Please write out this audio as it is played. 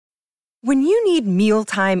When you need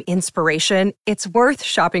mealtime inspiration, it's worth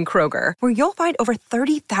shopping Kroger, where you'll find over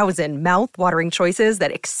 30,000 mouth-watering choices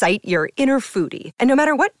that excite your inner foodie. And no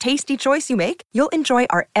matter what tasty choice you make, you'll enjoy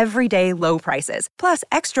our everyday low prices, plus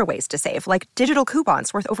extra ways to save, like digital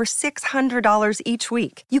coupons worth over $600 each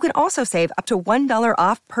week. You can also save up to $1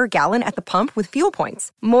 off per gallon at the pump with fuel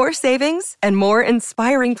points. More savings and more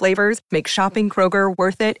inspiring flavors make shopping Kroger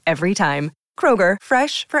worth it every time. Kroger,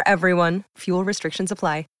 fresh for everyone. Fuel restrictions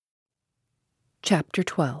apply. Chapter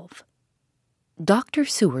 12. Dr.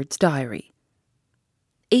 Seward's Diary.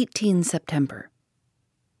 18 September.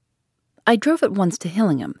 I drove at once to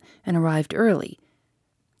Hillingham and arrived early.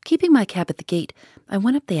 Keeping my cab at the gate, I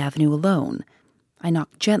went up the avenue alone. I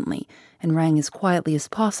knocked gently and rang as quietly as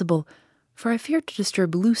possible, for I feared to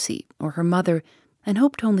disturb Lucy or her mother and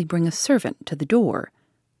hoped to only bring a servant to the door.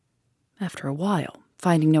 After a while,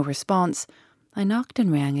 finding no response, I knocked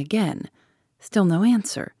and rang again. Still no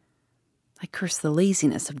answer. I cursed the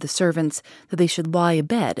laziness of the servants that they should lie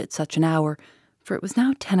abed at such an hour, for it was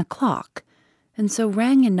now 10 o'clock, and so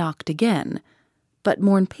rang and knocked again, but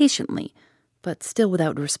more impatiently, but still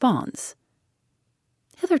without response.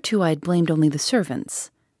 Hitherto I had blamed only the servants,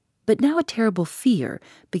 but now a terrible fear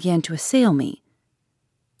began to assail me.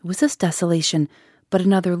 Was this desolation but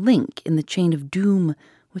another link in the chain of doom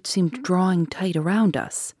which seemed drawing tight around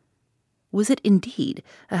us? Was it indeed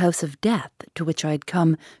a house of death to which I had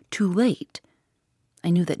come too late? I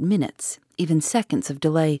knew that minutes, even seconds of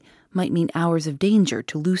delay, might mean hours of danger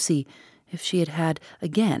to Lucy if she had had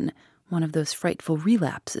again one of those frightful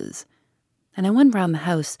relapses, and I went round the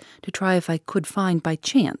house to try if I could find by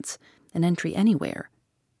chance an entry anywhere.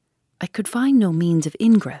 I could find no means of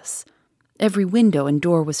ingress. Every window and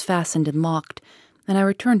door was fastened and locked, and I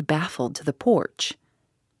returned baffled to the porch.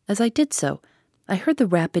 As I did so, I heard the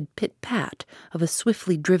rapid pit-pat of a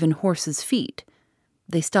swiftly driven horse's feet.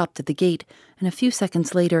 They stopped at the gate, and a few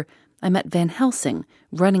seconds later I met Van Helsing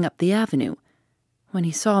running up the avenue. When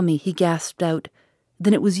he saw me, he gasped out,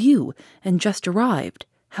 "Then it was you, and just arrived.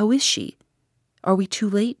 How is she? Are we too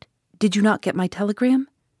late? Did you not get my telegram?"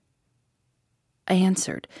 I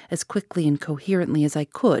answered, as quickly and coherently as I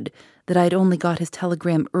could, that I had only got his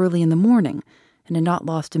telegram early in the morning, and had not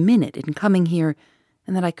lost a minute in coming here,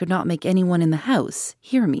 and that I could not make anyone in the house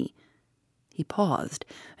hear me. He paused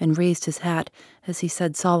and raised his hat as he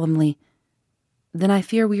said solemnly, "Then I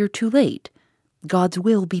fear we are too late. God's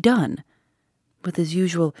will be done." With his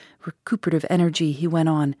usual recuperative energy, he went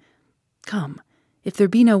on, "Come, if there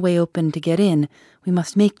be no way open to get in, we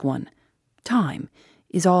must make one. Time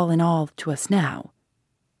is all in all to us now."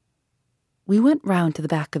 We went round to the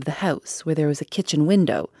back of the house, where there was a kitchen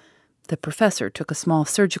window. The professor took a small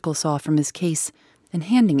surgical saw from his case, and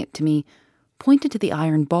handing it to me, pointed to the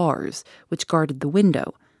iron bars which guarded the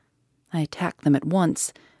window. I attacked them at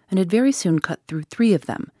once, and had very soon cut through 3 of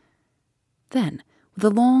them. Then, with a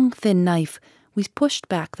long, thin knife, we pushed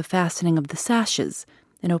back the fastening of the sashes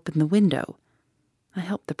and opened the window. I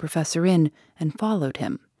helped the professor in and followed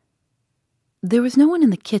him. There was no one in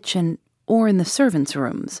the kitchen or in the servants'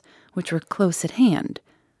 rooms, which were close at hand.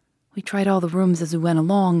 We tried all the rooms as we went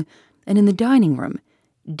along, and in the dining room,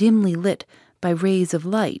 dimly lit by rays of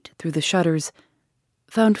light through the shutters,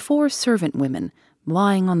 found 4 servant women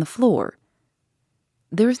lying on the floor.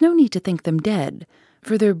 There is no need to think them dead,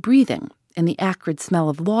 for their breathing and the acrid smell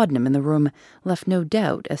of laudanum in the room left no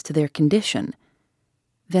doubt as to their condition.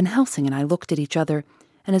 Van Helsing and I looked at each other,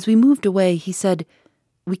 and as we moved away, he said,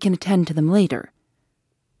 "We can attend to them later."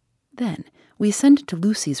 Then we ascended to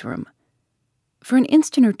Lucy's room. For an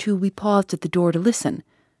instant or two we paused at the door to listen,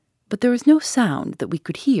 but there was no sound that we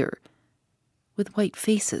could hear. With white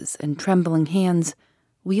faces and trembling hands,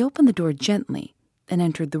 we opened the door gently and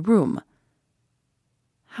entered the room.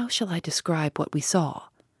 How shall I describe what we saw?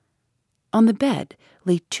 On the bed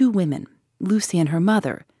lay 2 women, Lucy and her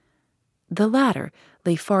mother. The latter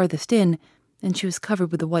lay farthest in, and she was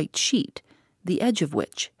covered with a white sheet, the edge of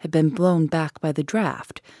which had been blown back by the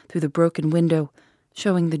draught through the broken window,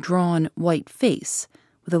 showing the drawn white face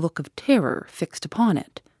with a look of terror fixed upon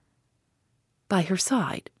it. By her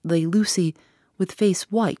side lay Lucy, with face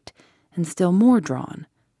white and still more drawn.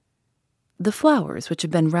 The flowers which had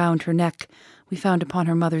been round her neck we found upon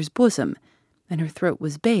her mother's bosom, and her throat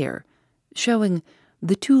was bare, showing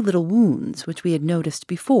the 2 little wounds which we had noticed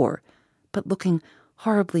before, but looking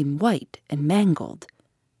horribly white and mangled.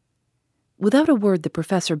 Without a word, the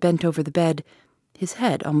professor bent over the bed, his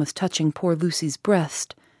head almost touching poor Lucy's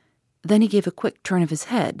breast. Then he gave a quick turn of his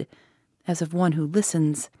head, as of one who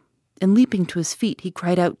listens, and leaping to his feet, he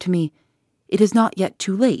cried out to me, "It is not yet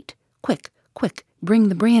too late. Quick, quick, bring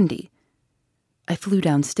the brandy." I flew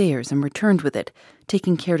downstairs and returned with it,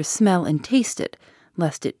 taking care to smell and taste it,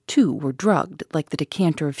 lest it too were drugged like the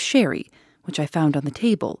decanter of sherry which I found on the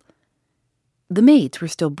table. The maids were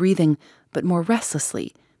still breathing, but more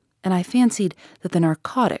restlessly, and I fancied that the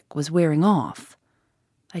narcotic was wearing off.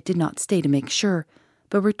 I did not stay to make sure,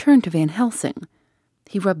 but returned to Van Helsing.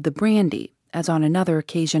 He rubbed the brandy, as on another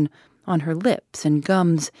occasion, on her lips and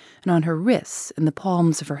gums, and on her wrists and the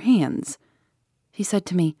palms of her hands. He said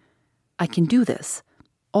to me, "I can do this.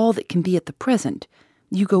 All that can be at the present.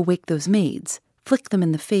 You go wake those maids, flick them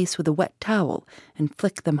in the face with a wet towel, and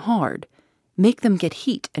flick them hard. Make them get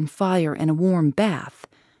heat and fire and a warm bath.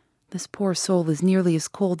 This poor soul is nearly as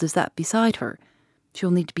cold as that beside her.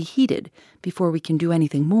 She'll need to be heated before we can do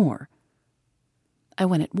anything more." I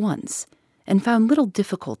went at once, and found little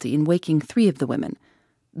difficulty in waking 3 of the women.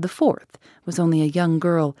 The 4th was only a young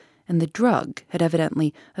girl, and the drug had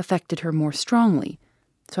evidently affected her more strongly,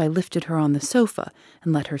 so I lifted her on the sofa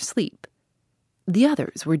and let her sleep. The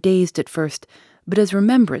others were dazed at first, but as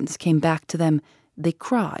remembrance came back to them, they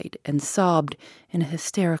cried and sobbed in a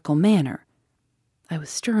hysterical manner. I was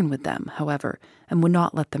stern with them, however, and would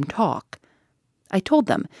not let them talk. I told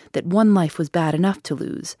them that one life was bad enough to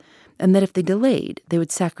lose, and that if they delayed, they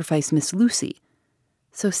would sacrifice Miss Lucy.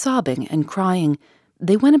 So sobbing and crying,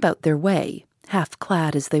 they went about their way, half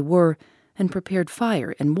clad as they were, and prepared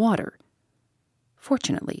fire and water.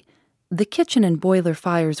 Fortunately, the kitchen and boiler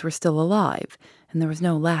fires were still alive, and there was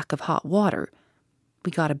no lack of hot water.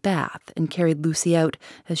 We got a bath and carried Lucy out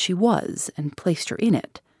as she was and placed her in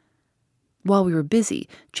it. While we were busy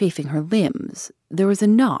chafing her limbs, there was a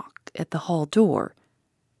knock at the hall door.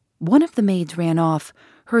 One of the maids ran off,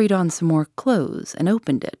 hurried on some more clothes, and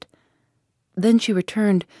opened it. Then she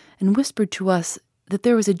returned and whispered to us that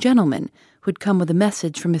there was a gentleman who had come with a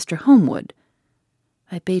message from Mr. Homewood.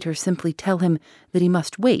 I bade her simply tell him that he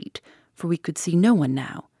must wait, for we could see no one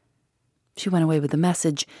now. She went away with the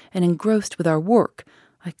message, and engrossed with our work,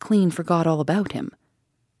 I clean forgot all about him.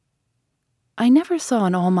 I never saw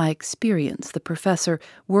in all my experience the professor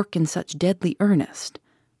work in such deadly earnest.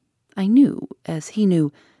 I knew, as he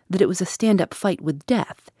knew, that it was a stand-up fight with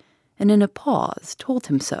death, and in a pause told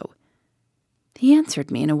him so. He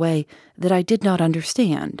answered me in a way that I did not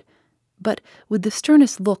understand, but with the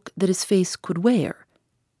sternest look that his face could wear.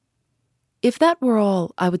 If that were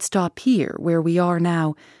all, I would stop here, where we are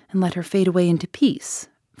now, and let her fade away into peace,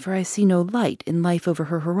 for I see no light in life over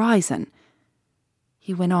her horizon.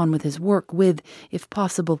 He went on with his work with, if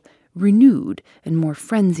possible, renewed and more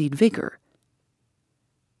frenzied vigor.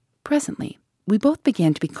 Presently, we both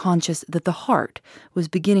began to be conscious that the heart was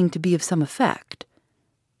beginning to be of some effect.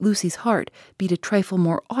 Lucy's heart beat a trifle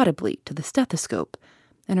more audibly to the stethoscope,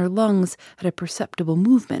 and her lungs had a perceptible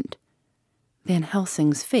movement. Van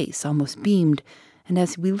Helsing's face almost beamed, and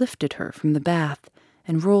as we lifted her from the bath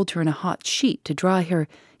and rolled her in a hot sheet to dry her,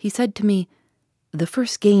 he said to me, "The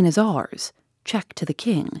first gain is ours. Check to the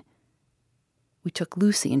king." We took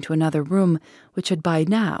Lucy into another room, which had by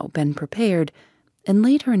now been prepared, and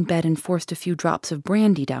laid her in bed and forced a few drops of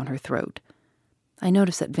brandy down her throat. I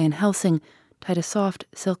noticed that Van Helsing tied a soft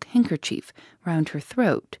silk handkerchief round her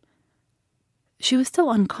throat. She was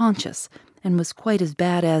still unconscious, and was quite as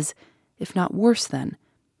bad as, if not worse than,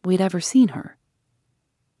 we had ever seen her.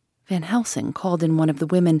 Van Helsing called in one of the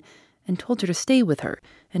women and told her to stay with her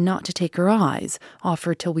and not to take her eyes off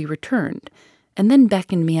her till we returned, and then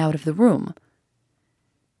beckoned me out of the room.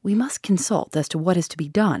 "We must consult as to what is to be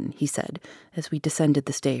done," he said, as we descended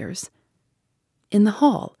the stairs. In the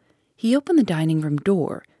hall, he opened the dining-room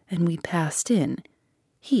door, and we passed in,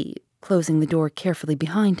 he closing the door carefully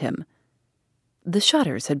behind him. The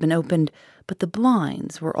shutters had been opened, but the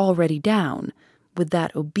blinds were already down, with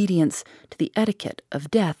that obedience to the etiquette of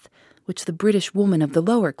death which the British woman of the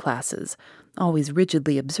lower classes always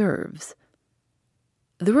rigidly observes.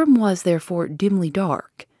 The room was, therefore, dimly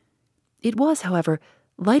dark. It was, however,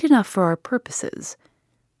 light enough for our purposes.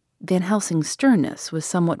 Van Helsing's sternness was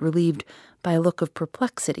somewhat relieved by a look of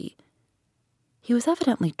perplexity. He was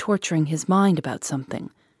evidently torturing his mind about something,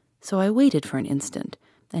 so I waited for an instant,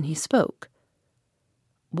 and he spoke.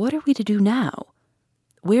 "What are we to do now?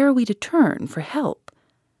 Where are we to turn for help?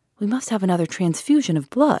 We must have another transfusion of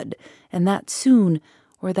blood, and that soon,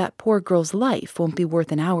 or that poor girl's life won't be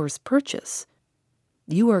worth an hour's purchase.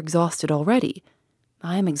 You are exhausted already.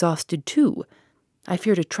 I am exhausted too. I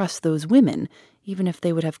fear to trust those women, even if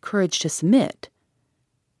they would have courage to submit.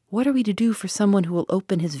 What are we to do for someone who will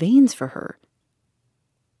open his veins for her?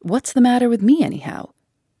 What's the matter with me, anyhow?"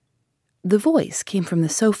 The voice came from the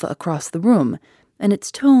sofa across the room, and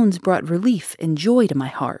its tones brought relief and joy to my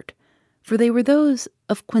heart, for they were those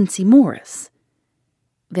of Quincey Morris.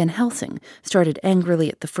 Van Helsing started angrily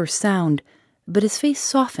at the first sound, but his face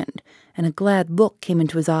softened, and a glad look came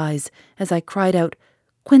into his eyes as I cried out,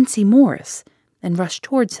 "Quincey Morris," and rushed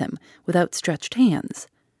towards him with outstretched hands.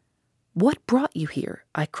 "What brought you here?"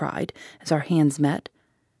 I cried as our hands met.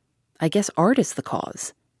 "I guess art is the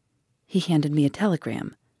cause." He handed me a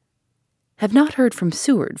telegram. "Have not heard from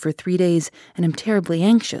Seward for 3 days and am terribly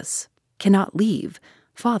anxious. Cannot leave.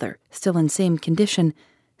 Father, still in same condition.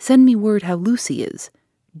 Send me word how Lucy is.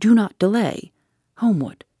 Do not delay.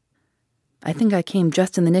 Homewood." "I think I came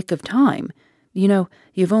just in the nick of time. You know,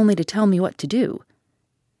 you've only to tell me what to do."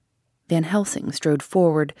 Van Helsing strode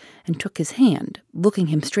forward and took his hand, looking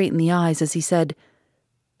him straight in the eyes as he said,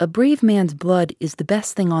 "A brave man's blood is the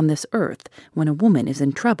best thing on this earth when a woman is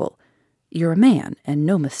in trouble. You're a man, and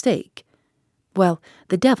no mistake. Well,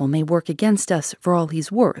 the devil may work against us for all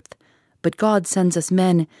he's worth, but God sends us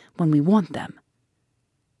men when we want them."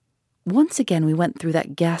 Once again we went through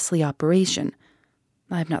that ghastly operation.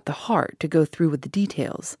 I have not the heart to go through with the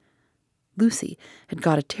details. Lucy had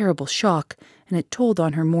got a terrible shock, and it told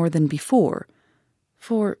on her more than before,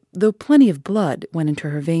 for, though plenty of blood went into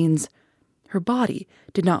her veins, her body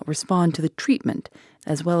did not respond to the treatment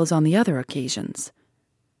as well as on the other occasions.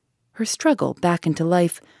 Her struggle back into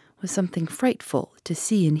life was something frightful to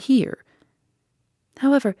see and hear.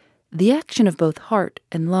 However, the action of both heart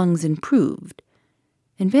and lungs improved,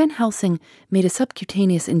 and Van Helsing made a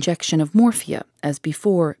subcutaneous injection of morphia as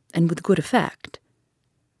before, and with good effect.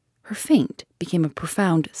 Her faint became a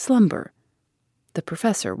profound slumber. The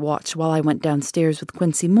professor watched while I went downstairs with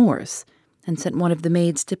Quincey Morris, and sent one of the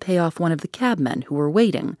maids to pay off one of the cabmen who were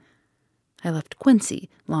waiting. I left Quincey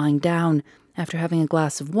lying down after having a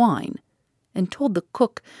glass of wine, and told the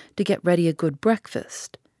cook to get ready a good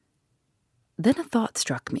breakfast. Then a thought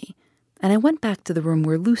struck me, and I went back to the room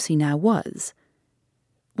where Lucy now was.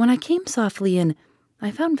 When I came softly in,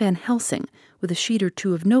 I found Van Helsing with a sheet or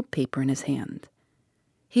two of notepaper in his hand.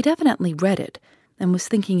 He'd evidently read it, and was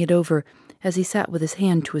thinking it over as he sat with his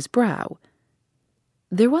hand to his brow.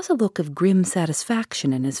 There was a look of grim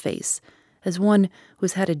satisfaction in his face, as one who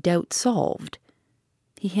has had a doubt solved.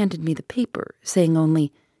 He handed me the paper, saying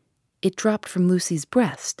only, "It dropped from Lucy's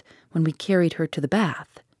breast when we carried her to the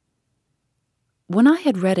bath." When I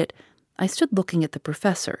had read it, I stood looking at the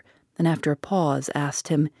professor, and after a pause asked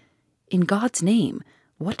him, "In God's name,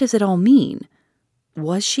 what does it all mean?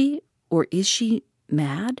 Was she, or is she,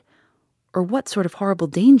 mad? Or what sort of horrible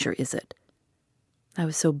danger is it?" I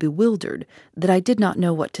was so bewildered that I did not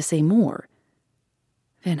know what to say more.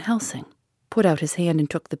 Van Helsing put out his hand and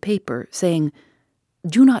took the paper, saying,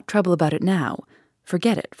 "Do not trouble about it now.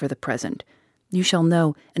 Forget it for the present. You shall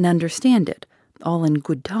know and understand it, all in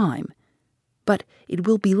good time. But it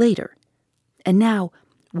will be later. And now,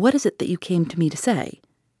 what is it that you came to me to say?"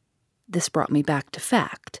 This brought me back to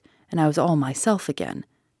fact, and I was all myself again.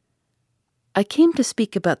 "I came to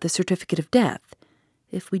speak about the certificate of death.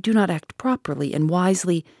 If we do not act properly and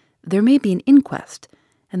wisely, there may be an inquest,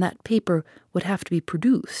 and that paper would have to be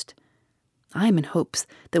produced. I am in hopes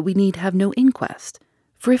that we need have no inquest,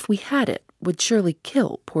 for if we had it, would surely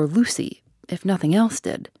kill poor Lucy, if nothing else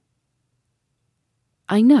did.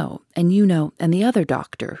 I know, and you know, and the other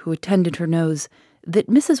doctor who attended her knows, that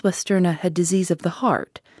Mrs. Westerna had disease of the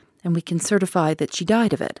heart, and we can certify that she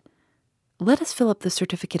died of it. Let us fill up the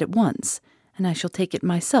certificate at once, and I shall take it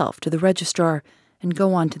myself to the registrar and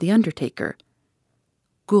go on to the undertaker."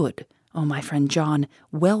 "Good, oh my friend John,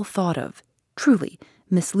 well thought of. Truly,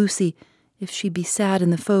 Miss Lucy, if she be sad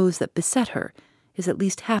in the foes that beset her, is at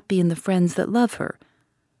least happy in the friends that love her.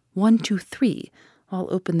 1, 2, 3,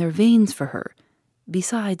 all open their veins for her.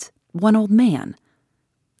 Besides, one old man.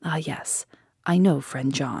 Ah, yes, I know,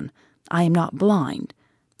 friend John. I am not blind.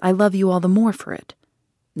 I love you all the more for it.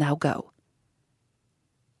 Now go."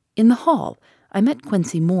 In the hall, I met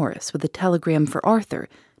Quincey Morris with a telegram for Arthur,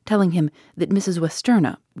 telling him that Mrs.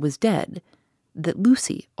 Westerna was dead, that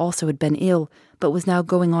Lucy also had been ill, but was now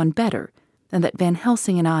going on better, and that Van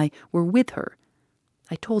Helsing and I were with her.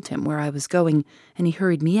 I told him where I was going, and he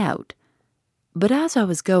hurried me out. But as I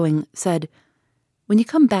was going, said, "When you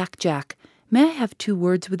come back, Jack, may I have 2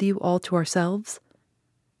 words with you all to ourselves?"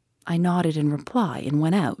 I nodded in reply and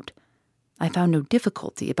went out. I found no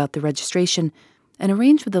difficulty about the registration, and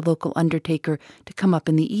arranged with the local undertaker to come up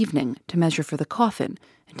in the evening to measure for the coffin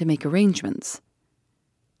and to make arrangements.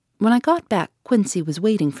 When I got back, Quincey was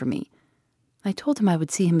waiting for me. I told him I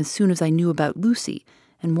would see him as soon as I knew about Lucy,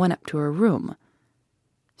 and went up to her room.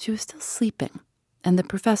 She was still sleeping, and the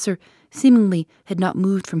professor seemingly had not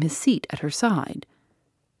moved from his seat at her side.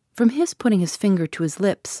 From his putting his finger to his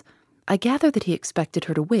lips, I gathered that he expected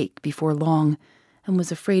her to wake before long, and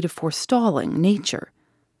was afraid of forestalling nature.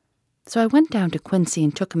 So I went down to Quincy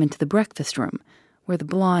and took him into the breakfast room, where the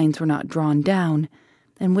blinds were not drawn down,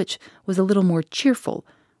 and which was a little more cheerful,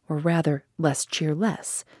 or rather less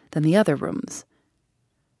cheerless, than the other rooms.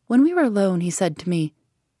 When we were alone, he said to me,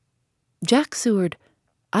 "Jack Seward,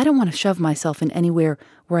 I don't want to shove myself in anywhere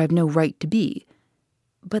where I have no right to be.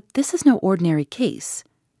 But this is no ordinary case.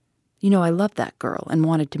 You know I loved that girl and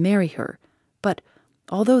wanted to marry her, but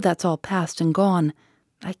although that's all past and gone,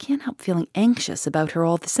 I can't help feeling anxious about her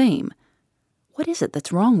all the same. What is it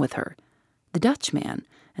that's wrong with her? The Dutchman,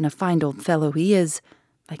 and a fine old fellow he is,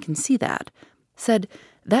 I can see that, said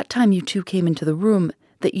that time you two came into the room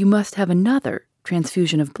that you must have another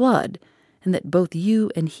transfusion of blood, and that both you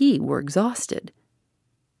and he were exhausted.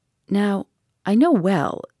 Now, I know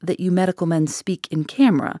well that you medical men speak in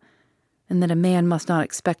camera, and that a man must not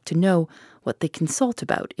expect to know what they consult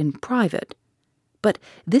about in private. But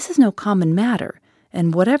this is no common matter,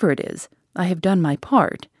 and whatever it is, I have done my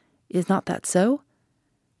part. Is not that so?"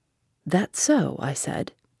 "That's so," I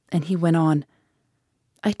said, and he went on,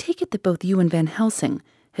 "I take it that both you and Van Helsing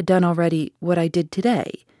had done already what I did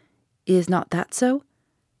today. Is not that so?"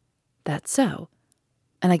 "That's so.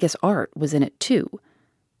 And I guess Art was in it too.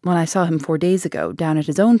 When I saw him 4 days ago down at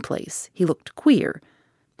his own place, he looked queer.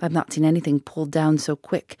 I've not seen anything pulled down so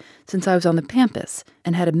quick since I was on the Pampas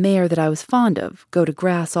and had a mare that I was fond of go to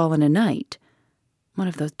grass all in a night. One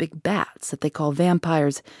of those big bats that they call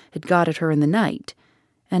vampires had got at her in the night,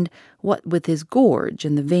 and what with his gorge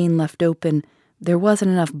and the vein left open, there wasn't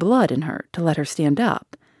enough blood in her to let her stand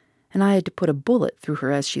up, and I had to put a bullet through her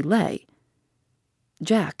as she lay.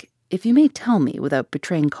 Jack, if you may tell me without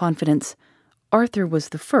betraying confidence, Arthur was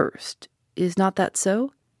the first. Is not that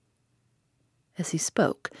so?" As he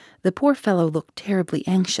spoke, the poor fellow looked terribly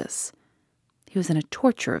anxious. He was in a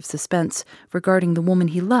torture of suspense regarding the woman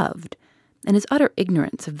he loved, and his utter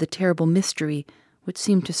ignorance of the terrible mystery which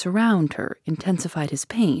seemed to surround her intensified his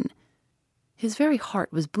pain. His very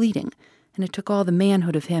heart was bleeding, and it took all the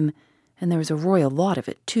manhood of him, and there was a royal lot of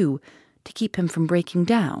it, too, to keep him from breaking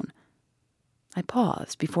down. I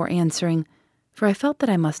paused before answering, for I felt that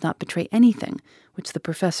I must not betray anything which the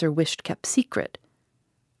professor wished kept secret.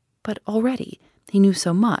 But already he knew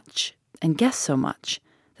so much, and guessed so much,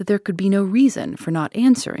 that there could be no reason for not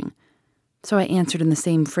answering. So I answered in the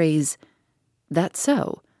same phrase, "That's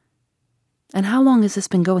so." "And how long has this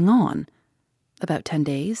been going on?" "About 10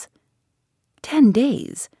 days." 10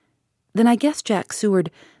 days? Then I guess, Jack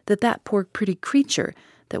Seward, that poor pretty creature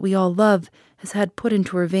that we all love has had put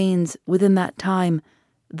into her veins within that time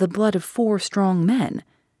the blood of 4 strong men.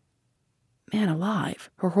 Man alive,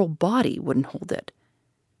 her whole body wouldn't hold it.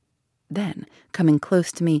 Then, coming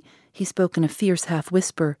close to me, he spoke in a fierce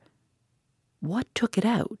half-whisper, "What took it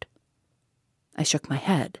out?" I shook my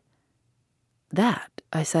head. "That,"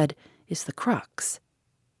 I said, "is the crux.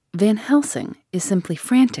 Van Helsing is simply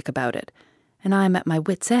frantic about it, and I am at my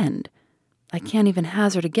wit's end. I can't even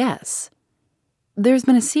hazard a guess. There's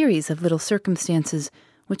been a series of little circumstances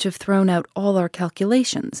which have thrown out all our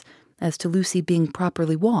calculations as to Lucy being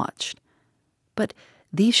properly watched. But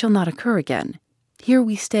these shall not occur again. Here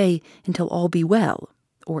we stay until all be well,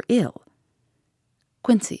 or ill."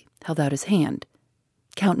 Quincy held out his hand.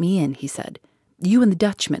 "Count me in," he said. "You and the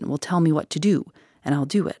Dutchman will tell me what to do, and I'll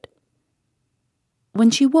do it." When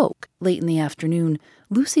she woke, late in the afternoon,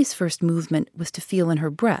 Lucy's first movement was to feel in her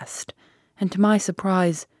breast, and to my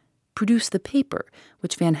surprise, produce the paper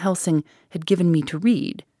which Van Helsing had given me to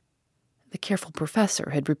read. The careful professor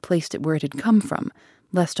had replaced it where it had come from,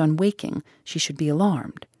 lest on waking she should be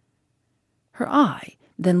alarmed. Her eye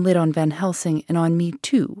then lit on Van Helsing and on me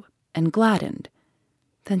too, and gladdened.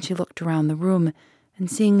 Then she looked around the room, and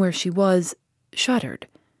seeing where she was, shuddered.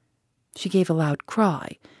 She gave a loud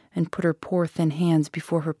cry, and put her poor thin hands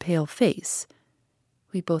before her pale face.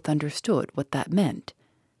 We both understood what that meant,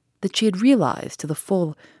 that she had realized to the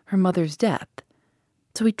full her mother's death,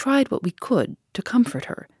 so we tried what we could to comfort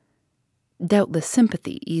her. Doubtless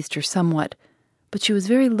sympathy eased her somewhat, but she was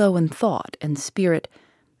very low in thought and spirit,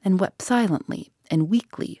 and wept silently and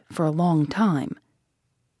weakly for a long time.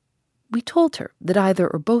 We told her that either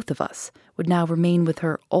or both of us would now remain with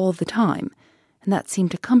her all the time, and that seemed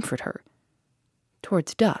to comfort her.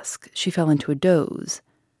 Towards dusk she fell into a doze.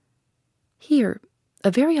 Here a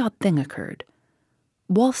very odd thing occurred.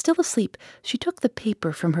 While still asleep, she took the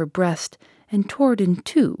paper from her breast and tore it in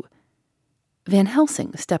two. Van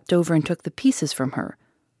Helsing stepped over and took the pieces from her.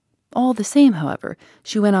 All the same, however,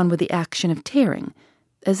 she went on with the action of tearing,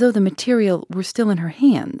 as though the material were still in her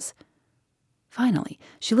hands. Finally,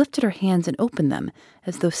 she lifted her hands and opened them,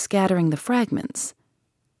 as though scattering the fragments.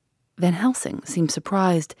 Van Helsing seemed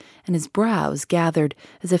surprised, and his brows gathered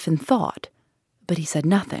as if in thought, but he said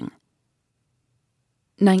nothing.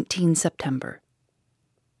 19 September.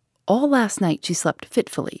 All last night she slept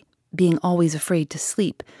fitfully, being always afraid to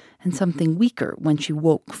sleep, and something weaker when she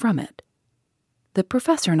woke from it. The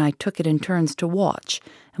professor and I took it in turns to watch,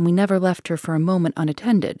 and we never left her for a moment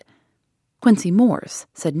unattended. Quincy Morse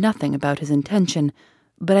said nothing about his intention,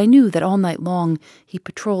 but I knew that all night long he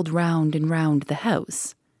patrolled round and round the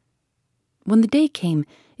house. When the day came,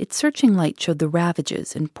 its searching light showed the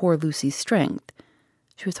ravages in poor Lucy's strength.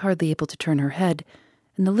 She was hardly able to turn her head,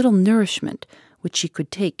 and the little nourishment which she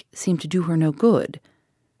could take seemed to do her no good.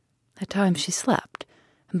 At times she slept,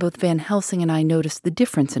 and both Van Helsing and I noticed the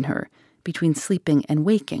difference in her between sleeping and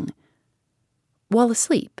waking. While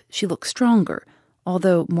asleep, she looked stronger,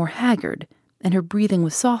 although more haggard, and her breathing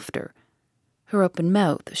was softer. Her open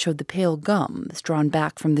mouth showed the pale gums drawn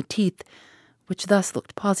back from the teeth, which thus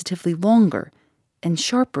looked positively longer and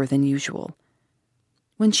sharper than usual.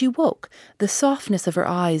 When she woke, the softness of her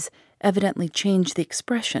eyes evidently changed the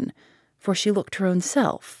expression, for she looked her own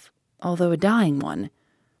self, although a dying one.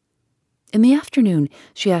 In the afternoon,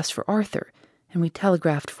 she asked for Arthur, and we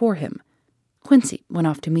telegraphed for him. Quincy went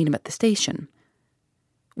off to meet him at the station.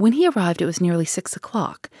 When he arrived, it was nearly 6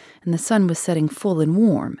 o'clock, and the sun was setting full and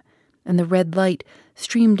warm, and the red light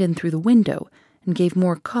streamed in through the window and gave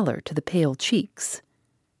more color to the pale cheeks.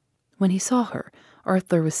 When he saw her,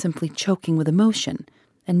 Arthur was simply choking with emotion,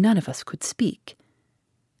 and none of us could speak.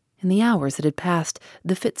 In the hours that had passed,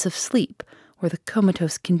 the fits of sleep, or the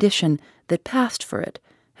comatose condition that passed for it,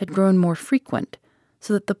 had grown more frequent,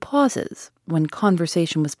 so that the pauses, when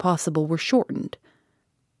conversation was possible, were shortened.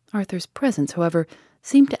 Arthur's presence, however,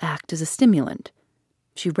 seemed to act as a stimulant.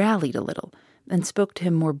 She rallied a little, and spoke to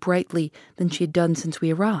him more brightly than she had done since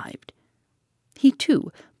we arrived. He,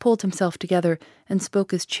 too, pulled himself together and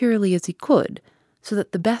spoke as cheerily as he could, so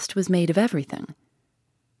that the best was made of everything.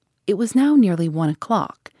 It was now nearly 1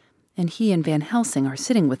 o'clock, and he and Van Helsing are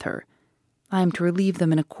sitting with her. I am to relieve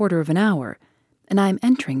them in a quarter of an hour, and I am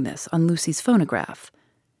entering this on Lucy's phonograph.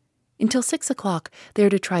 Until 6 o'clock they are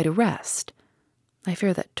to try to rest. I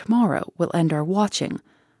fear that tomorrow will end our watching,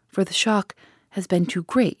 for the shock has been too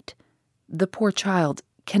great. The poor child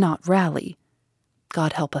cannot rally.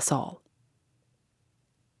 God help us all.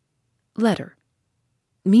 Letter.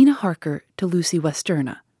 Mina Harker to Lucy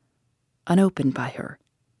Westenra. Unopened by her.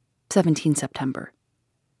 17 September.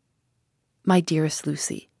 My dearest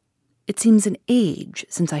Lucy, it seems an age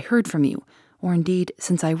since I heard from you, or indeed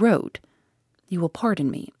since I wrote. You will pardon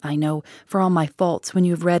me, I know, for all my faults when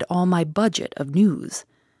you have read all my budget of news.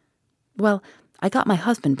 Well, I got my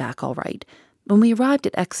husband back all right. When we arrived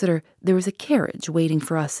at Exeter, there was a carriage waiting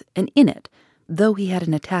for us, and in it, though he had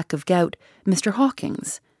an attack of gout, Mr.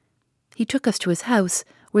 Hawkins. He took us to his house,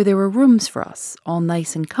 where there were rooms for us, all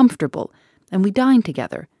nice and comfortable, and we dined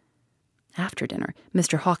together. After dinner,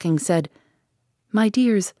 Mr. Hawkins said, "My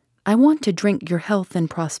dears, I want to drink your health and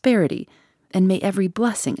prosperity, and may every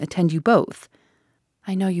blessing attend you both.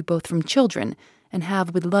 I know you both from children, and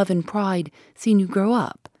have with love and pride seen you grow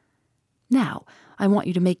up. Now, I want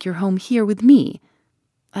you to make your home here with me.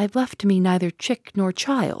 I have left to me neither chick nor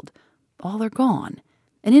child. All are gone,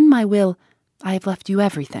 and in my will I have left you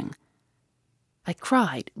everything." I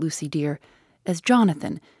cried, Lucy dear, as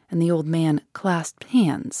Jonathan and the old man clasped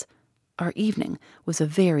hands. Our evening was a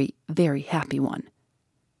very, very happy one.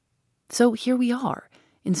 So here we are,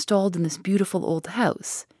 installed in this beautiful old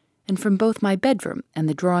house, and from both my bedroom and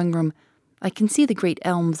the drawing-room I can see the great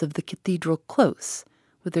elms of the cathedral close,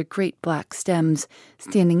 with their great black stems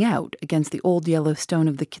standing out against the old yellow stone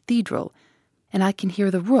of the cathedral, and I can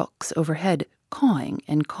hear the rooks overhead cawing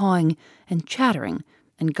and chattering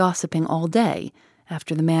and gossiping all day,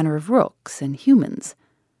 after the manner of rooks and humans.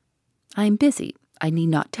 I am busy, I need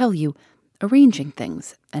not tell you, arranging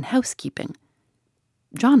things and housekeeping.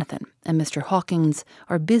 Jonathan and Mr. Hawkins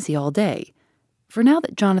are busy all day, for now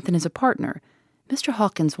that Jonathan is a partner, Mr.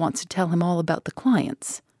 Hawkins wants to tell him all about the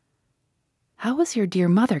clients. How is your dear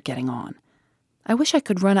mother getting on? I wish I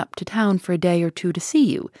could run up to town for a day or two to see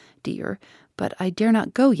you, dear, but I dare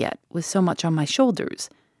not go yet with so much on my shoulders,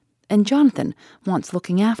 and Jonathan wants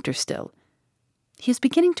looking after still. He is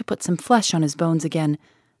beginning to put some flesh on his bones again,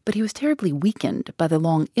 but he was terribly weakened by the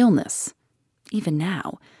long illness. Even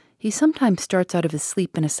now, he sometimes starts out of his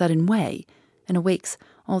sleep in a sudden way, and awakes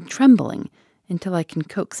all trembling until I can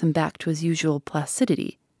coax him back to his usual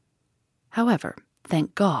placidity. However,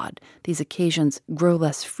 thank God, these occasions grow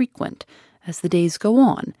less frequent as the days go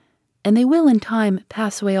on, and they will in time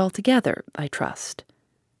pass away altogether, I trust.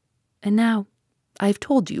 And now, I have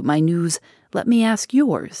told you my news, let me ask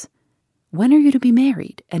yours. When are you to be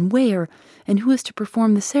married, and where, and who is to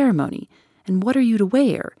perform the ceremony, and what are you to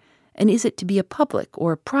wear, and is it to be a public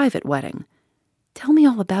or a private wedding? Tell me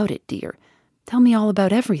all about it, dear. Tell me all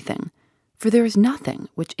about everything, for there is nothing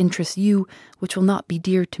which interests you which will not be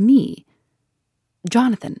dear to me.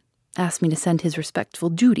 Jonathan asked me to send his respectful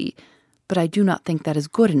duty, but I do not think that is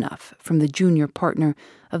good enough from the junior partner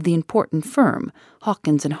of the important firm,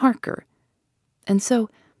 Hawkins and Harker. And so,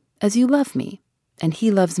 as you love me, and he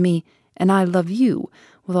loves me, and I love you,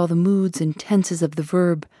 with all the moods and tenses of the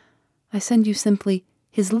verb, I send you simply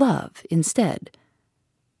his love instead.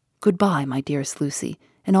 Goodbye, my dearest Lucy,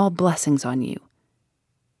 and all blessings on you.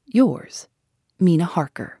 Yours, Mina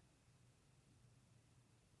Harker.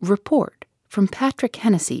 Report from Patrick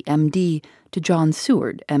Hennessy, M.D., to John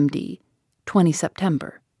Seward, M.D., 20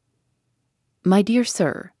 September. My dear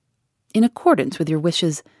Sir, in accordance with your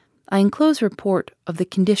wishes, I enclose a report of the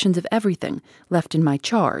conditions of everything left in my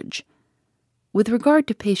charge. With regard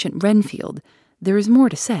to patient Renfield, there is more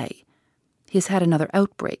to say. He has had another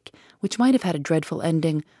outbreak, which might have had a dreadful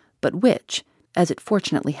ending, but which, as it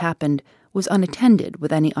fortunately happened, was unattended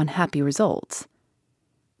with any unhappy results.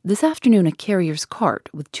 This afternoon a carrier's cart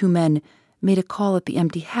with 2 men made a call at the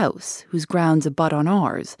empty house whose grounds abut on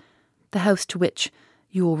ours, the house to which,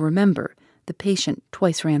 you will remember, the patient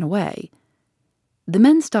twice ran away. The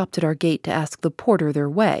men stopped at our gate to ask the porter their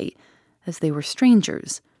way, as they were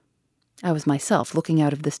strangers. I was myself looking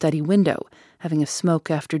out of the study window, having a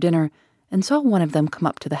smoke after dinner, and saw one of them come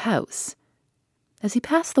up to the house. As he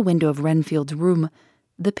passed the window of Renfield's room,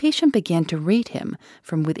 the patient began to rate him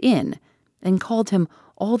from within, and called him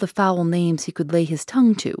all the foul names he could lay his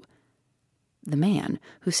tongue to. The man,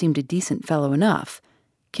 who seemed a decent fellow enough,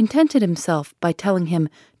 contented himself by telling him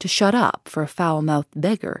to shut up for a foul-mouthed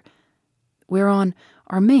beggar, whereon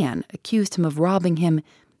our man accused him of robbing him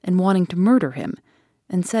and wanting to murder him,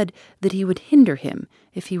 and said that he would hinder him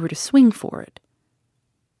if he were to swing for it.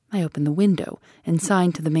 I opened the window and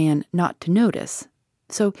signed to the man not to notice,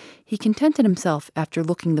 so he contented himself after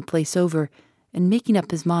looking the place over and making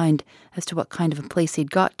up his mind as to what kind of a place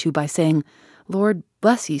he'd got to by saying, "Lord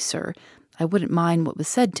bless ye, sir, I wouldn't mind what was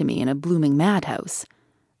said to me in a blooming madhouse.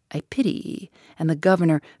 I pity ye and the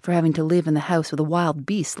governor for having to live in the house with a wild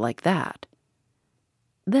beast like that."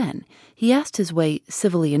 Then he asked his way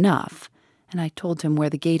civilly enough, and I told him where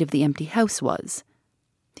the gate of the empty house was.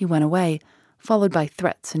 He went away, followed by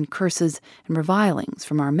threats and curses and revilings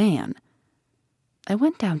from our man. I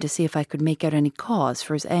went down to see if I could make out any cause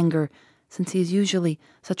for his anger, since he is usually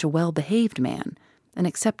such a well-behaved man, and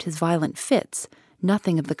except his violent fits,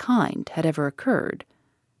 nothing of the kind had ever occurred.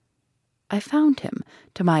 I found him,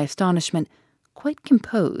 to my astonishment, quite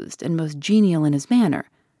composed and most genial in his manner.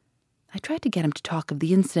 I tried to get him to talk of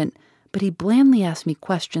the incident, but he blandly asked me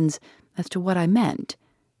questions as to what I meant,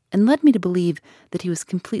 and led me to believe that he was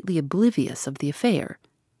completely oblivious of the affair.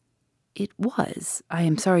 It was, I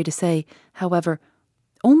am sorry to say, however,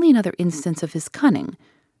 only another instance of his cunning,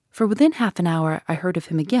 for within half an hour I heard of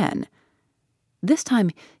him again. This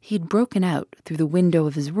time he had broken out through the window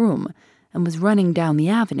of his room and was running down the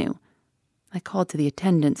avenue. I called to the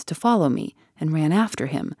attendants to follow me and ran after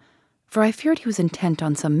him, for I feared he was intent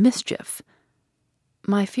on some mischief.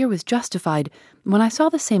 My fear was justified when I saw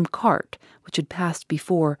the same cart which had passed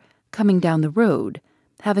before coming down the road,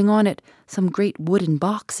 having on it some great wooden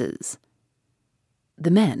boxes.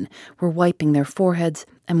 The men were wiping their foreheads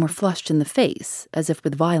and were flushed in the face, as if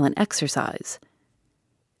with violent exercise.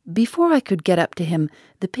 Before I could get up to him,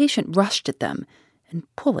 the patient rushed at them, and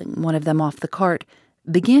pulling one of them off the cart,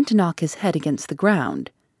 began to knock his head against the ground.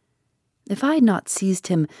 If I had not seized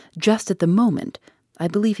him just at the moment, I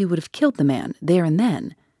believe he would have killed the man there and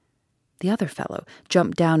then. The other fellow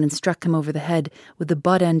jumped down and struck him over the head with the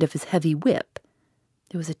butt end of his heavy whip.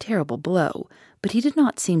 It was a terrible blow, but he did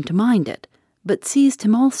not seem to mind it, but seized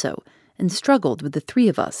him also, and struggled with the 3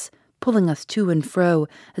 of us, pulling us to and fro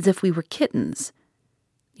as if we were kittens.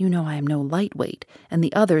 You know I am no lightweight, and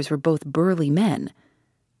the others were both burly men.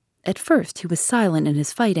 At first he was silent in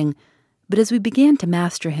his fighting, but as we began to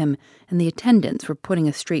master him, and the attendants were putting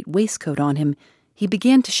a straight waistcoat on him, he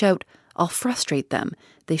began to shout, "I'll frustrate them.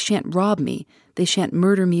 They shan't rob me. They shan't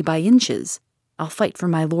murder me by inches. I'll fight for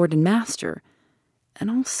my lord and master,"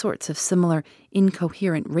 and all sorts of similar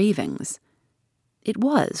incoherent ravings. It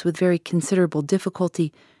was with very considerable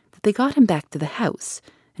difficulty that they got him back to the house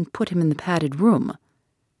and put him in the padded room.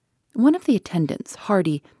 One of the attendants,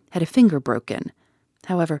 Hardy, had a finger broken.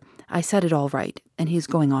 However, I set it all right, and he is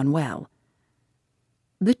going on well.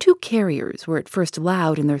 The 2 carriers were at first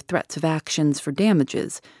loud in their threats of actions for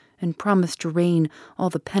damages, and promised to rain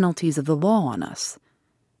all the penalties of the law on us.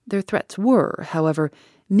 Their threats were, however,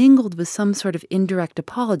 mingled with some sort of indirect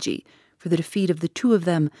apology for the defeat of the 2 of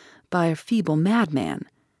them by a feeble madman.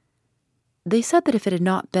 They said that if it had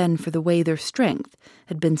not been for the way their strength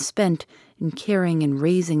had been spent in carrying and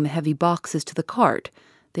raising the heavy boxes to the cart,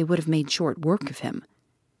 they would have made short work of him.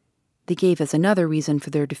 They gave as another reason for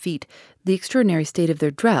their defeat the extraordinary state of their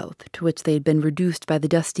drought, to which they had been reduced by the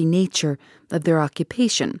dusty nature of their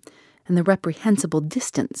occupation, and the reprehensible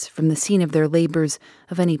distance from the scene of their labors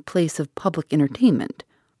of any place of public entertainment.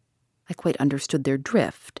 I quite understood their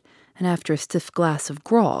drift, and after a stiff glass of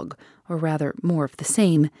grog, or rather more of the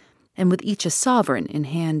same, and with each a sovereign in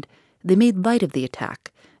hand, they made light of the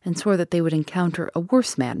attack, and swore that they would encounter a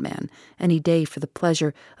worse madman any day for the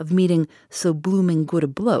pleasure of meeting so blooming good a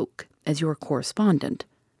bloke as your correspondent.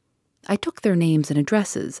 I took their names and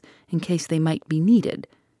addresses, in case they might be needed.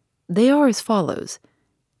 They are as follows: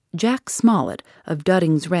 Jack Smollett of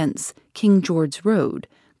Dudding's Rents, King George's Road,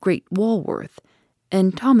 Great Walworth,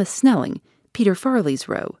 and Thomas Snelling, Peter Farley's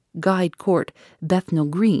Row, Guide Court, Bethnal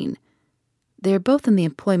Green. They are both in the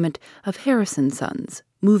employment of Harrison Sons,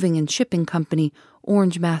 Moving and Shipping Company,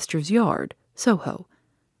 Orange Master's Yard, Soho.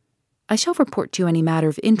 I shall report to you any matter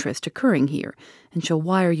of interest occurring here, and shall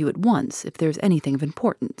wire you at once if there is anything of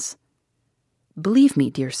importance. Believe me,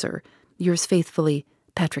 dear sir, yours faithfully,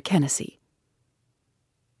 Patrick Hennessy.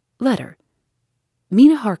 Letter.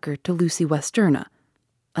 Mina Harker to Lucy Westerna,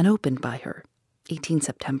 unopened by her, 18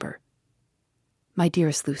 September. My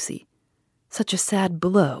dearest Lucy, such a sad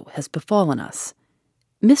blow has befallen us.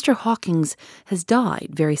 Mr. Hawkins has died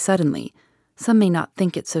very suddenly. Some may not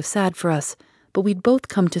think it so sad for us, but we'd both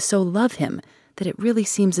come to so love him that it really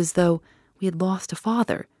seems as though we had lost a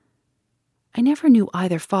father. I never knew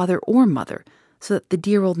either father or mother, so that the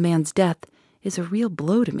dear old man's death is a real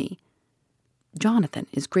blow to me. Jonathan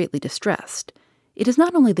is greatly distressed. It is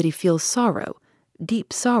not only that he feels sorrow,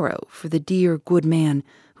 deep sorrow, for the dear, good man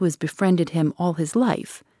who has befriended him all his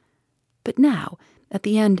life, but now, at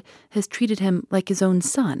the end, has treated him like his own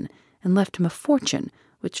son and left him a fortune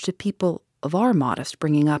which to people of our modest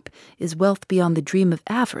bringing up is wealth beyond the dream of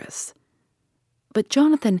avarice. But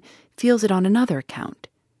Jonathan feels it on another account.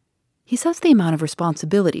 He says the amount of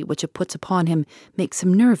responsibility which it puts upon him makes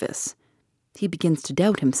him nervous. He begins to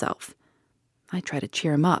doubt himself. I try to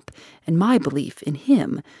cheer him up, and my belief in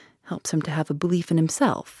him helps him to have a belief in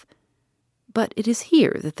himself. But it is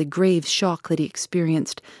here that the grave shock that he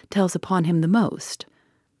experienced tells upon him the most.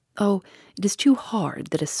 Oh, it is too hard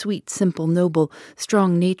that a sweet, simple, noble,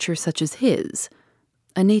 strong nature such as his,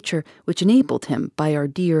 a nature which enabled him, by our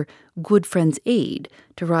dear, good friend's aid,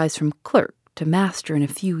 to rise from clerk to master in a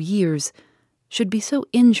few years, should be so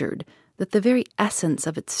injured that the very essence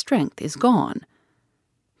of its strength is gone.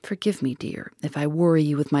 Forgive me, dear, if I worry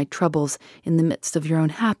you with my troubles in the midst of your own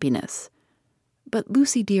happiness. But,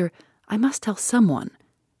 Lucy, dear, I must tell someone,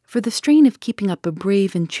 for the strain of keeping up a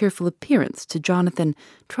brave and cheerful appearance to Jonathan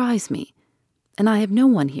tries me, and I have no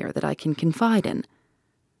one here that I can confide in.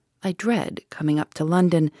 I dread coming up to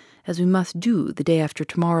London, as we must do the day after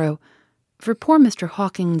tomorrow, for poor Mr.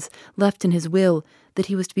 Hawkins left in his will that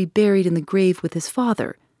he was to be buried in the grave with his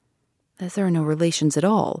father. As there are no relations at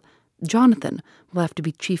all, Jonathan will have to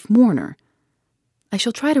be chief mourner. I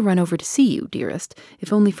shall try to run over to see you, dearest,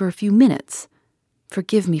 if only for a few minutes.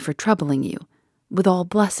 Forgive me for troubling you. With all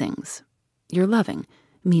blessings, your loving,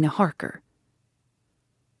 Mina Harker.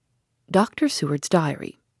 Dr. Seward's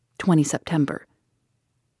Diary, 20 September.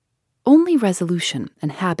 Only resolution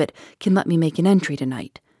and habit can let me make an entry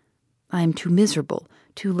tonight. I am too miserable,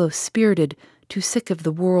 too low-spirited, too sick of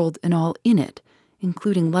the world and all in it,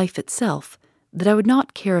 including life itself, that I would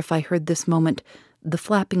not care if I heard this moment the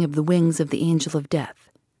flapping of the wings of the angel of death.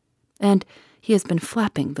 And he has been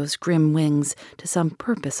flapping those grim wings to some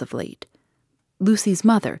purpose of late. Lucy's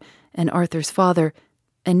mother and Arthur's father,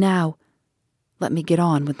 and now, let me get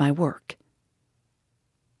on with my work.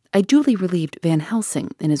 I duly relieved Van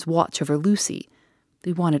Helsing in his watch over Lucy.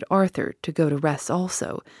 We wanted Arthur to go to rest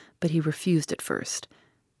also, but he refused at first.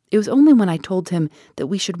 It was only when I told him that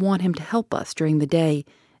we should want him to help us during the day,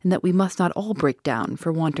 and that we must not all break down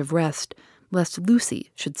for want of rest, lest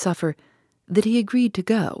Lucy should suffer, that he agreed to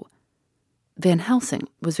go. Van Helsing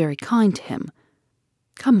was very kind to him.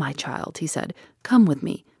 "Come, my child," he said, "come with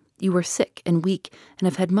me. You are sick and weak, and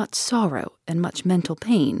have had much sorrow and much mental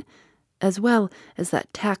pain, as well as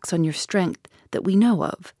that tax on your strength that we know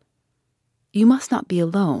of. You must not be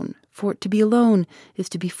alone, for to be alone is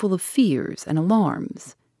to be full of fears and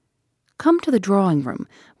alarms. Come to the drawing-room,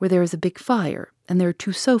 where there is a big fire, and there are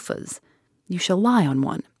 2 sofas. You shall lie on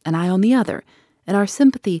one, and I on the other, and our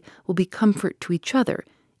sympathy will be comfort to each other,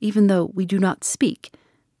 even though we do not speak,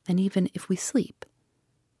 and even if we sleep."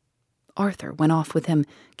 Arthur went off with him,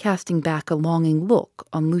 casting back a longing look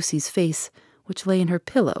on Lucy's face, which lay in her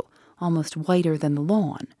pillow, almost whiter than the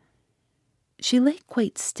lawn. She lay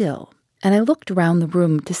quite still, and I looked round the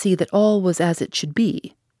room to see that all was as it should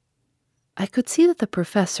be. I could see that the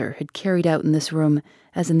professor had carried out in this room,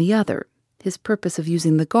 as in the other, his purpose of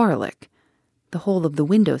using the garlic. The whole of the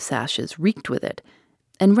window sashes reeked with it,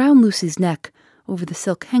 and round Lucy's neck, over the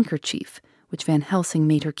silk handkerchief, which Van Helsing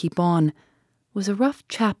made her keep on, was a rough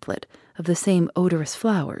chaplet of the same odorous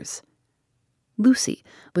flowers. Lucy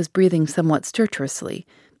was breathing somewhat stertorously,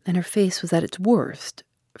 and her face was at its worst,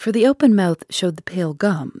 for the open mouth showed the pale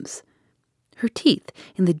gums. Her teeth,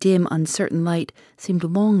 in the dim, uncertain light, seemed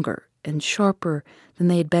longer and sharper than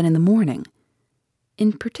they had been in the morning.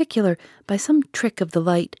 In particular, by some trick of the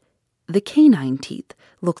light, the canine teeth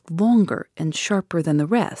looked longer and sharper than the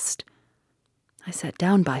rest. I sat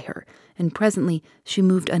down by her, and presently she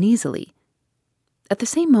moved uneasily. At the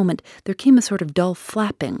same moment there came a sort of dull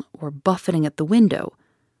flapping or buffeting at the window.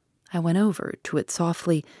 I went over to it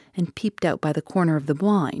softly and peeped out by the corner of the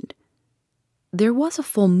blind. There was a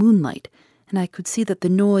full moonlight, and I could see that the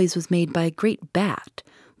noise was made by a great bat,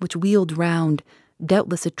 which wheeled round,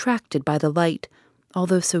 doubtless attracted by the light,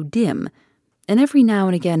 although so dim, and every now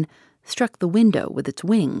and again struck the window with its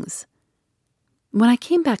wings. When I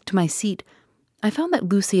came back to my seat, I found that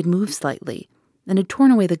Lucy had moved slightly, and had torn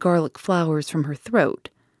away the garlic flowers from her throat.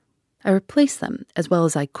 I replaced them as well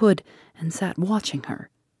as I could, and sat watching her.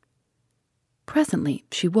 Presently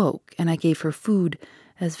she woke, and I gave her food,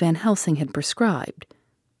 as Van Helsing had prescribed.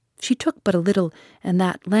 She took but a little, and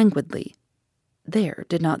that languidly. There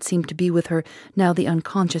did not seem to be with her now the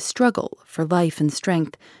unconscious struggle for life and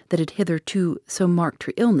strength that had hitherto so marked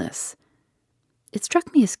her illness. It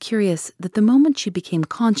struck me as curious that the moment she became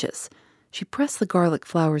conscious, she pressed the garlic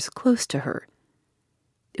flowers close to her.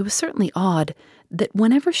 It was certainly odd that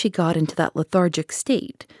whenever she got into that lethargic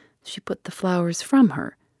state, she put the flowers from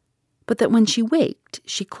her, but that when she waked,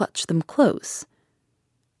 she clutched them close.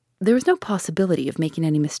 There was no possibility of making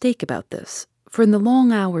any mistake about this, for in the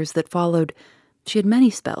long hours that followed, she had many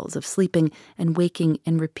spells of sleeping and waking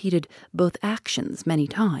and repeated both actions many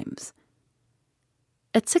times.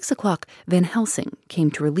 At 6 o'clock, Van Helsing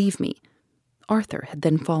came to relieve me. Arthur had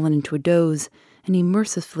then fallen into a doze, and he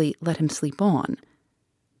mercifully let him sleep on.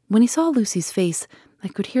 When he saw Lucy's face, I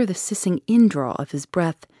could hear the sissing indraw of his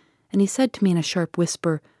breath, and he said to me in a sharp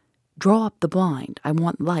whisper, "Draw up the blind, I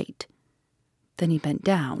want light." Then he bent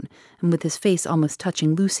down, and with his face almost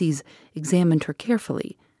touching Lucy's, examined her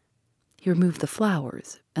carefully. He removed the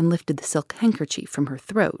flowers, and lifted the silk handkerchief from her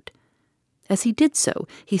throat. As he did so,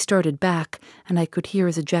 he started back, and I could hear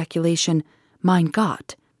his ejaculation, "Mein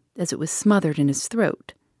Gott," as it was smothered in his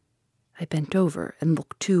throat. I bent over and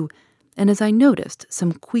looked too, and as I noticed,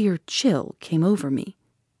 some queer chill came over me.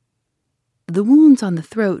 The wounds on the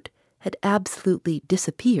throat had absolutely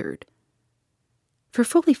disappeared. For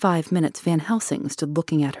fully 5 minutes Van Helsing stood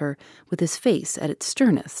looking at her with his face at its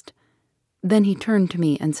sternest. Then he turned to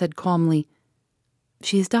me and said calmly,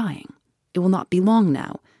 "She is dying. It will not be long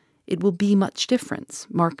now. It will be much difference,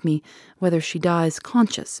 mark me, whether she dies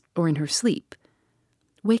conscious or in her sleep.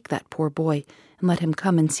 Wake that poor boy and let him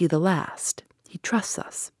come and see the last. He trusts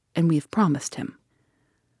us, and we have promised him."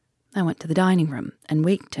 I went to the dining room and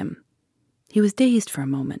waked him. He was dazed for a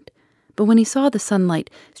moment, but when he saw the sunlight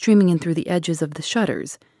streaming in through the edges of the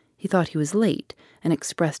shutters, he thought he was late and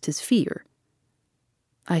expressed his fear.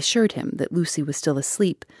 I assured him that Lucy was still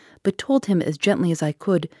asleep, but told him as gently as I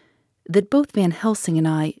could that both Van Helsing and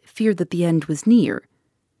I feared that the end was near.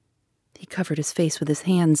 He covered his face with his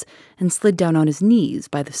hands and slid down on his knees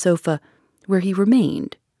by the sofa, where he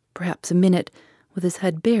remained, perhaps a minute, with his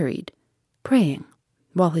head buried, praying,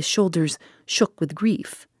 while his shoulders shook with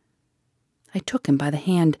grief. I took him by the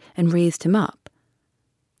hand and raised him up.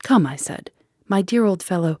 "Come," I said, "my dear old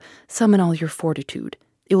fellow, summon all your fortitude.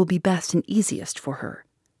 It will be best and easiest for her."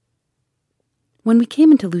 When we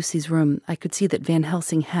came into Lucy's room, I could see that Van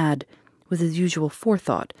Helsing had, with his usual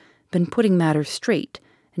forethought, been putting matters straight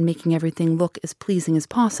and making everything look as pleasing as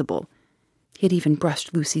possible. He had even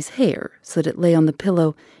brushed Lucy's hair so that it lay on the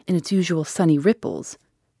pillow in its usual sunny ripples.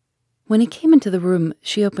 When he came into the room,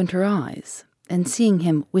 she opened her eyes, and seeing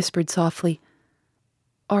him, whispered softly,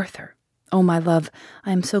 "Arthur, oh my love,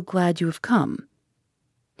 I am so glad you have come."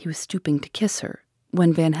 He was stooping to kiss her,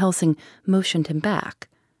 when Van Helsing motioned him back.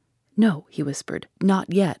 "No," he whispered,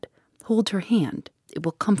 "not yet. Hold her hand. It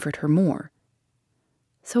will comfort her more."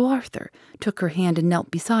 So Arthur took her hand and knelt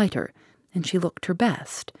beside her, and she looked her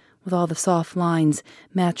best, with all the soft lines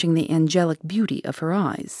matching the angelic beauty of her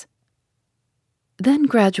eyes. Then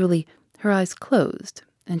gradually her eyes closed,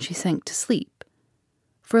 and she sank to sleep.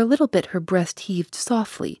 For a little bit her breast heaved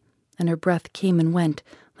softly, and her breath came and went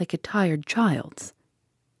like a tired child's.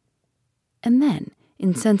 And then,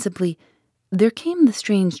 insensibly, There came the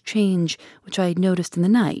strange change which I had noticed in the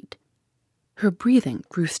night. Her breathing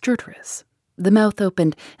grew stertorous. The mouth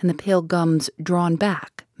opened, and the pale gums, drawn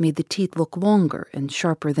back, made the teeth look longer and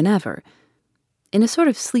sharper than ever. In a sort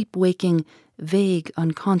of sleep-waking, vague,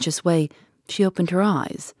 unconscious way, she opened her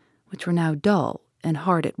eyes, which were now dull and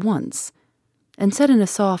hard at once, and said in a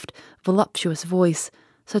soft, voluptuous voice,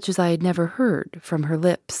 such as I had never heard from her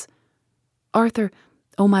lips, "Arthur,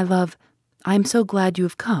 oh my love, I am so glad you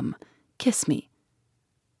have come. Kiss me."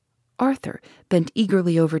 Arthur bent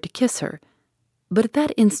eagerly over to kiss her, but at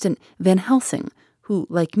that instant Van Helsing, who,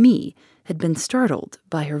 like me, had been startled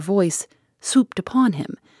by her voice, swooped upon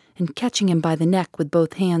him, and catching him by the neck with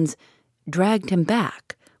both hands, dragged him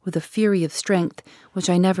back with a fury of strength which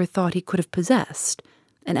I never thought he could have possessed,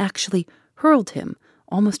 and actually hurled him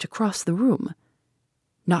almost across the room.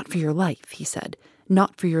 "Not for your life," he said,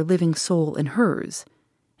 "not for your living soul and hers,"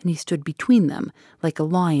 and he stood between them like a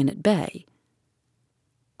lion at bay.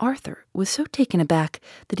 Arthur was so taken aback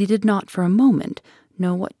that he did not for a moment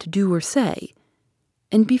know what to do or say,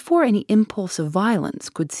 and before any impulse of violence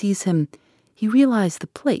could seize him, he realized the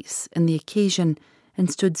place and the occasion and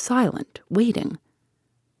stood silent, waiting.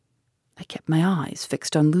 I kept my eyes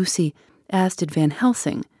fixed on Lucy, as did Van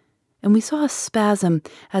Helsing, and we saw a spasm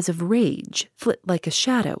as of rage flit like a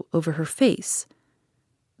shadow over her face.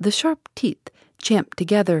 The sharp teeth champed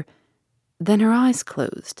together, then her eyes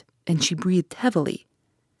closed, and she breathed heavily.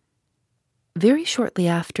 Very shortly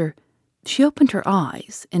after, she opened her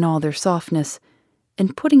eyes in all their softness,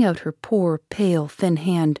 and putting out her poor, pale, thin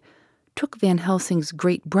hand, took Van Helsing's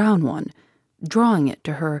great brown one. Drawing it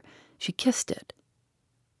to her, she kissed it.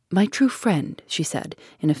 "My true friend," she said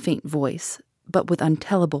in a faint voice, but with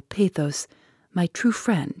untellable pathos, "my true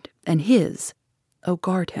friend, and his. Oh,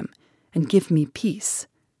 guard him, and give me peace."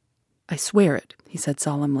 "I swear it," he said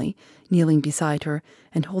solemnly, kneeling beside her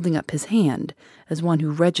and holding up his hand as one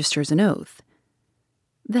who registers an oath.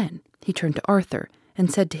 Then he turned to Arthur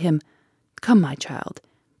and said to him, "Come, my child,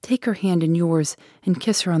 take her hand in yours and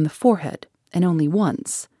kiss her on the forehead, and only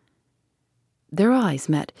once." Their eyes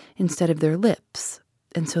met instead of their lips,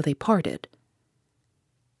 and so they parted.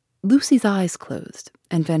 Lucy's eyes closed,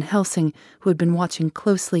 and Van Helsing, who had been watching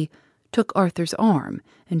closely, took Arthur's arm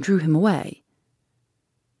and drew him away.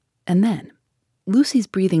 And then Lucy's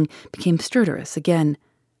breathing became stertorous again,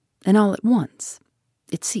 and all at once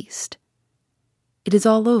it ceased. "It is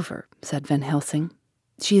all over," said Van Helsing.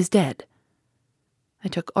 "She is dead." I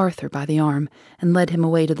took Arthur by the arm and led him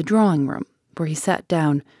away to the drawing-room, where he sat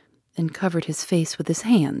down and covered his face with his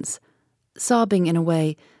hands, sobbing in a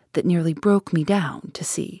way that nearly broke me down to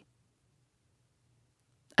see.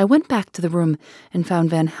 I went back to the room and found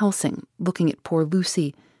Van Helsing looking at poor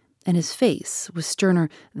Lucy, and his face was sterner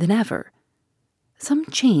than ever. Some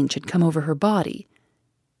change had come over her body.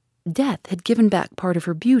 Death had given back part of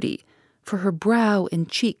her beauty, for her brow and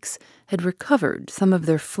cheeks had recovered some of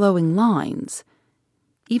their flowing lines.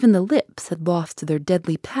 Even the lips had lost their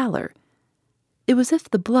deadly pallor. It was as if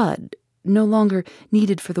the blood, no longer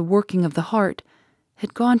needed for the working of the heart,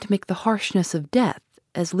 had gone to make the harshness of death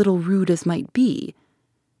as little rude as might be.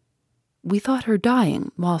 We thought her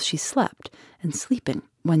dying while she slept, and sleeping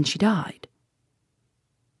when she died.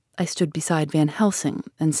 I stood beside Van Helsing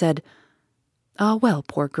and said, "Ah, well,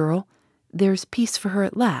 poor girl, there's peace for her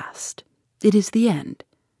at last. It is the end."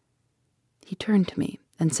 He turned to me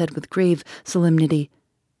and said with grave solemnity,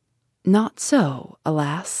 "Not so,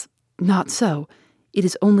 alas, not so. It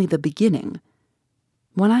is only the beginning."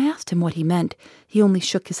 When I asked him what he meant, he only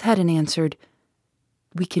shook his head and answered,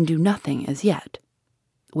 "We can do nothing as yet.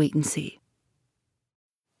 Wait and see."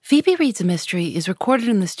 Phoebe Reads a Mystery is recorded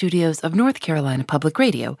in the studios of North Carolina Public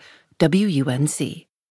Radio, WUNC.